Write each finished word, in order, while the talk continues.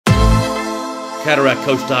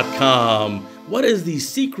CataractCoach.com. What is the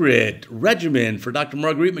secret regimen for Dr.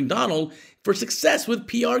 Marguerite McDonald for success with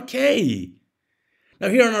PRK? Now,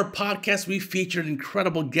 here on our podcast, we featured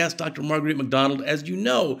incredible guest, Dr. Marguerite McDonald. As you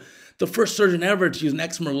know, the first surgeon ever to use an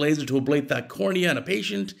excimer laser to ablate that cornea in a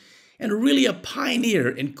patient, and really a pioneer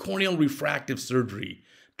in corneal refractive surgery.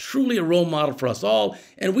 Truly a role model for us all,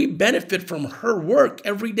 and we benefit from her work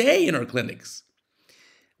every day in our clinics.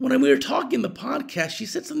 When we were talking in the podcast, she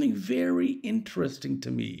said something very interesting to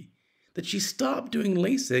me, that she stopped doing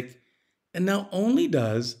LASIK and now only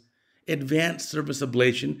does advanced surface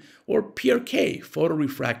ablation, or PRK,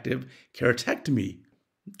 photorefractive keratectomy.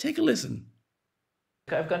 Take a listen.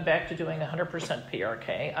 I've gone back to doing 100%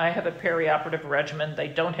 PRK. I have a perioperative regimen. They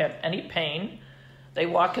don't have any pain. They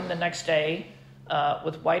walk in the next day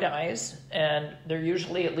with white eyes, and they're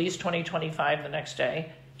usually at least 20-25 the next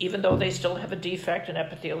day, even though they still have a defect, an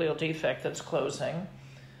epithelial defect that's closing.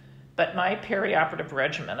 But my perioperative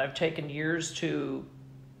regimen, I've taken years to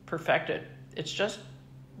perfect it. It's just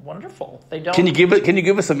wonderful. They don't. Can you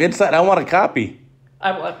give us some insight? I want a copy.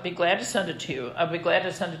 I will be glad to send it to you. I'll be glad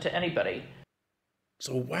to send it to anybody.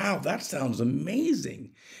 So, wow, that sounds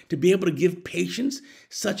amazing. To be able to give patients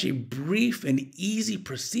such a brief and easy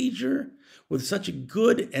procedure with such a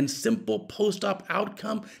good and simple post-op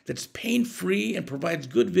outcome that's pain-free and provides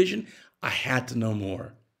good vision, I had to know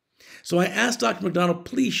more. So I asked Dr. McDonald,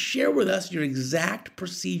 please share with us your exact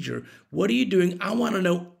procedure. What are you doing? I want to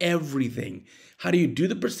know everything. How do you do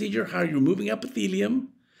the procedure? How are you removing epithelium?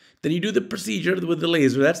 Then you do the procedure with the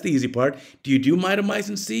laser. That's the easy part. Do you do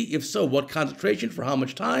mitomycin C? If so, what concentration for how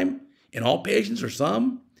much time? In all patients or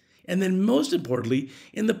some? And then most importantly,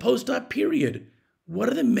 in the post-op period, what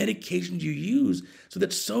are the medications you use so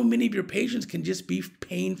that so many of your patients can just be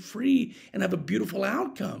pain-free and have a beautiful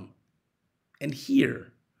outcome? And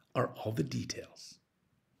here are all the details.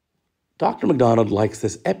 Dr. McDonald likes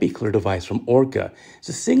this EpiClear device from Orca. It's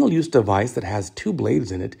a single-use device that has 2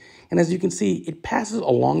 blades in it, and as you can see, it passes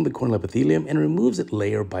along the corneal epithelium and removes it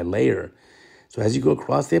layer by layer. So as you go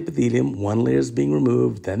across the epithelium, one layer is being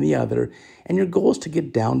removed, then the other, and your goal is to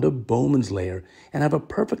get down to Bowman's layer and have a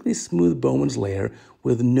perfectly smooth Bowman's layer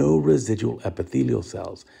with no residual epithelial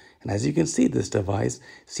cells. And as you can see, this device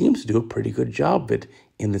seems to do a pretty good job of it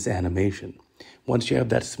in this animation. Once you have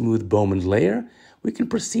that smooth Bowman's layer, we can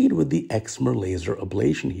proceed with the excimer laser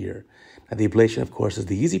ablation here. Now, the ablation, of course, is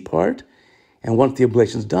the easy part. And once the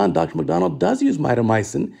ablation is done, Dr. McDonald does use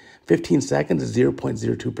mitomycin. 15 seconds is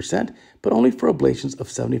 0.02%, but only for ablations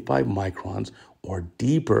of 75 microns or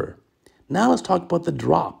deeper. Now let's talk about the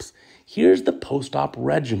drops. Here's the post-op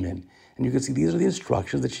regimen. And you can see these are the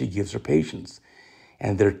instructions that she gives her patients.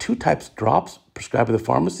 And there are 2 types of drops prescribed by the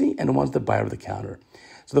pharmacy and the ones that buy over the counter.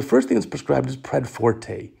 So the first thing that's prescribed is Pred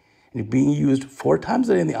Forte, and it's being used 4 times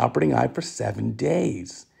a day in the operating eye for 7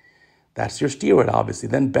 days. That's your steroid, obviously.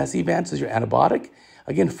 Then Besivance is your antibiotic,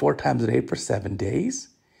 again 4 times a day for 7 days.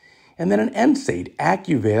 And then an NSAID,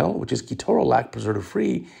 Acuvale, which is ketorolac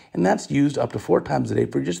preservative-free, and that's used up to 4 times a day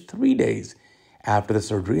for just 3 days after the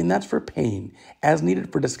surgery, and that's for pain, as needed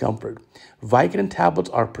for discomfort. Vicodin tablets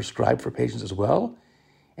are prescribed for patients as well,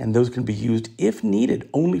 and those can be used, if needed,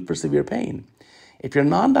 only for severe pain. If you're a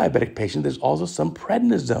non-diabetic patient, there's also some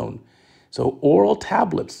prednisone. So oral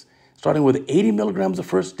tablets, starting with 80 milligrams the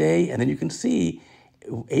first day, and then you can see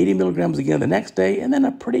 80 milligrams again the next day, and then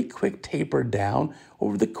a pretty quick taper down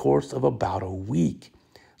over the course of about a week.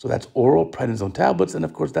 So that's oral prednisone tablets, and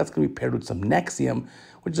of course that's going to be paired with some Nexium,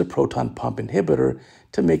 which is a proton pump inhibitor,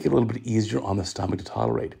 to make it a little bit easier on the stomach to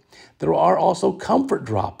tolerate. There are also comfort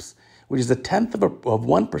drops, which is 1/10 of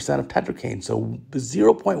 1% of tetracaine, so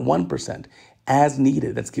 0.1%. As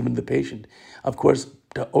needed, that's given to the patient. Of course,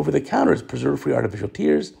 over-the-counter is preservative-free artificial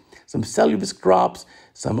tears, some Celluvisc drops,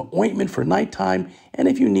 some ointment for nighttime, and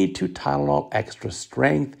if you need to, Tylenol extra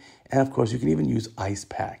strength, and of course, you can even use ice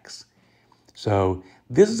packs. So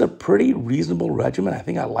this is a pretty reasonable regimen. I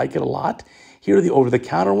think I like it a lot. Here are the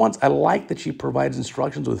over-the-counter ones. I like that she provides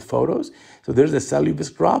instructions with photos. So there's the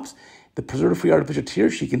Celluvisc drops. The preservative-free artificial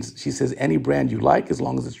tears, she says any brand you like as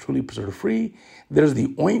long as it's truly preservative-free. There's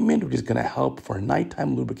the ointment, which is going to help for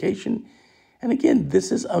nighttime lubrication. And again,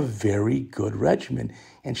 this is a very good regimen,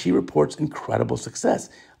 and she reports incredible success.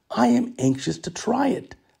 I am anxious to try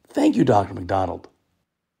it. Thank you, Dr. McDonald.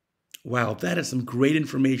 Wow, that is some great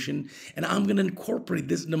information, and I'm going to incorporate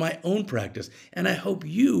this into my own practice, and I hope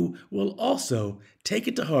you will also take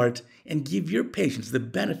it to heart and give your patients the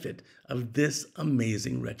benefit of this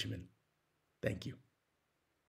amazing regimen. Thank you.